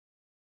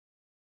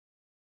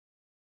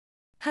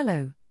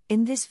Hello,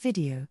 in this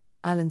video,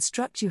 I'll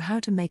instruct you how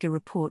to make a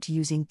report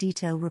using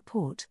Detail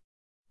Report.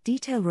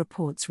 Detail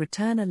reports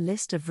return a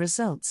list of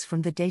results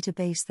from the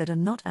database that are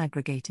not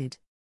aggregated.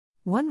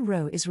 One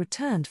row is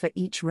returned for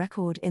each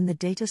record in the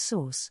data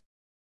source.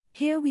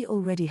 Here we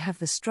already have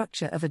the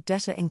structure of a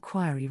data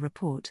inquiry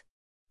report.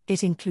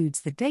 It includes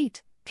the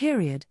date,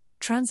 period,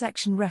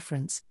 transaction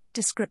reference,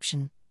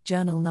 description,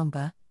 journal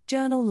number,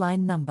 journal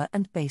line number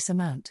and base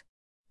amount.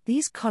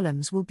 These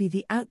columns will be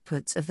the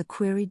outputs of the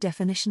query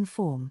definition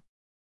form.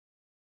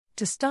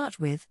 To start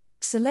with,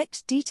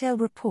 select Detail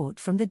Report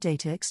from the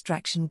Data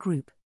Extraction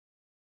group.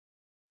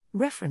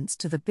 Reference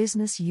to the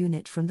business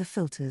unit from the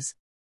filters.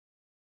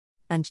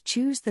 And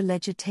choose the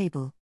ledger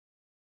table.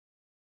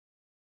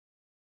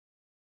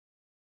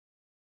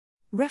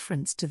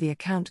 Reference to the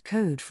account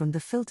code from the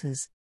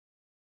filters.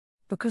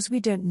 Because we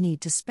don't need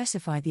to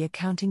specify the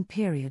accounting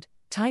period,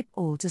 type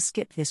all to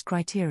skip this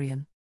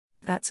criterion.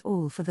 That's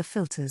all for the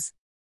filters.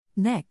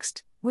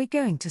 Next, we're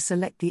going to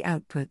select the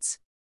outputs.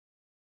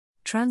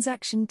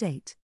 Transaction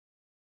date.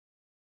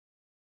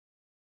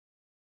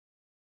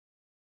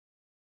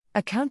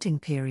 Accounting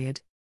period.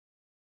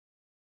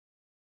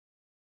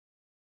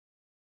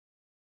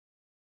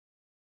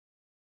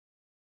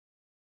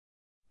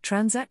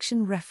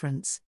 Transaction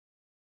reference.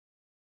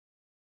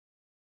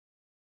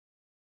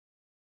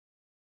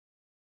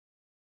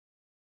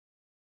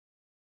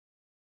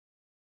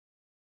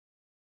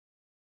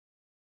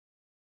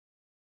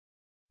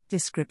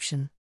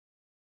 Description.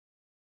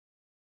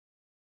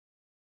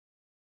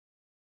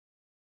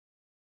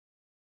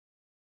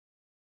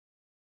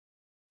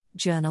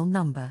 Journal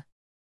number.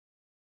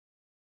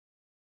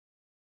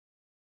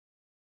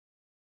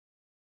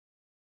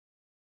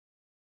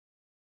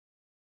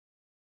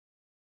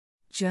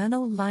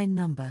 Journal line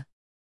number.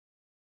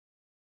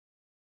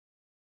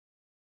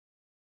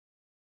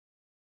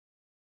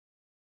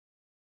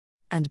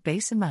 And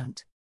base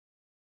amount.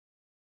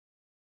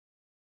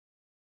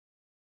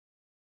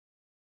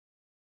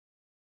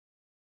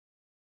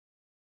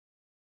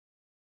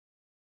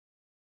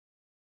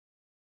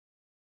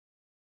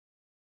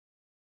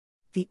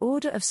 The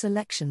order of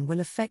selection will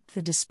affect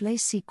the display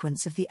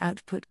sequence of the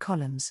output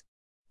columns.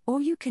 Or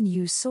you can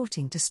use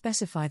sorting to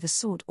specify the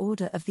sort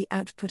order of the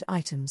output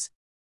items.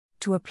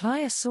 To apply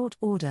a sort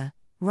order,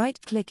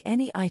 right-click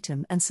any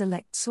item and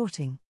select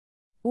Sorting.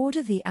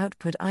 Order the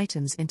output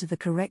items into the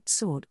correct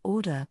sort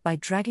order by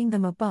dragging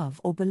them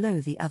above or below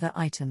the other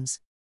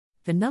items.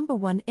 The number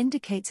 1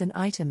 indicates an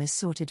item is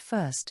sorted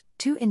first,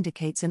 2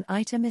 indicates an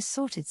item is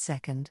sorted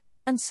second,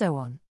 and so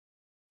on.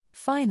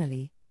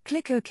 Finally,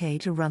 click OK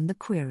to run the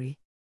query.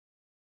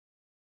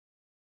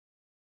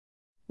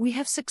 We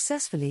have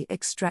successfully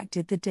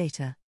extracted the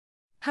data.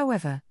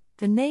 However,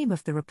 the name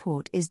of the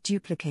report is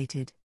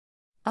duplicated.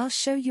 I'll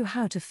show you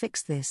how to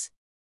fix this.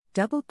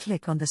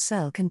 Double-click on the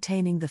cell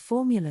containing the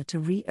formula to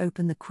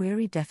reopen the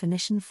query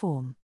definition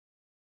form.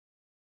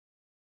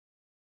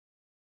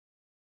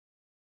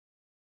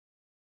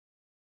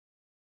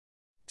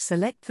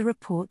 Select the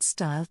Report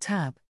Style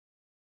tab.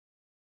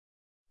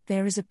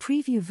 There is a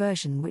preview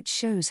version which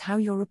shows how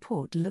your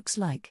report looks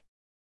like.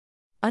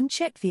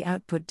 Uncheck the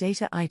output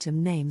data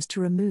item names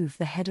to remove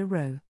the header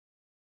row.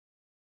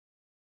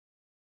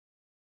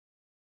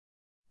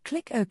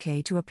 Click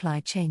OK to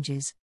apply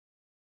changes.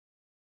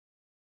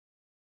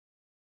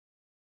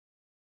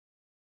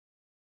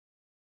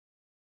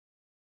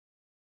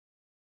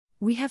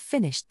 We have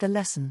finished the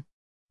lesson.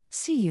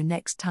 See you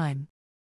next time.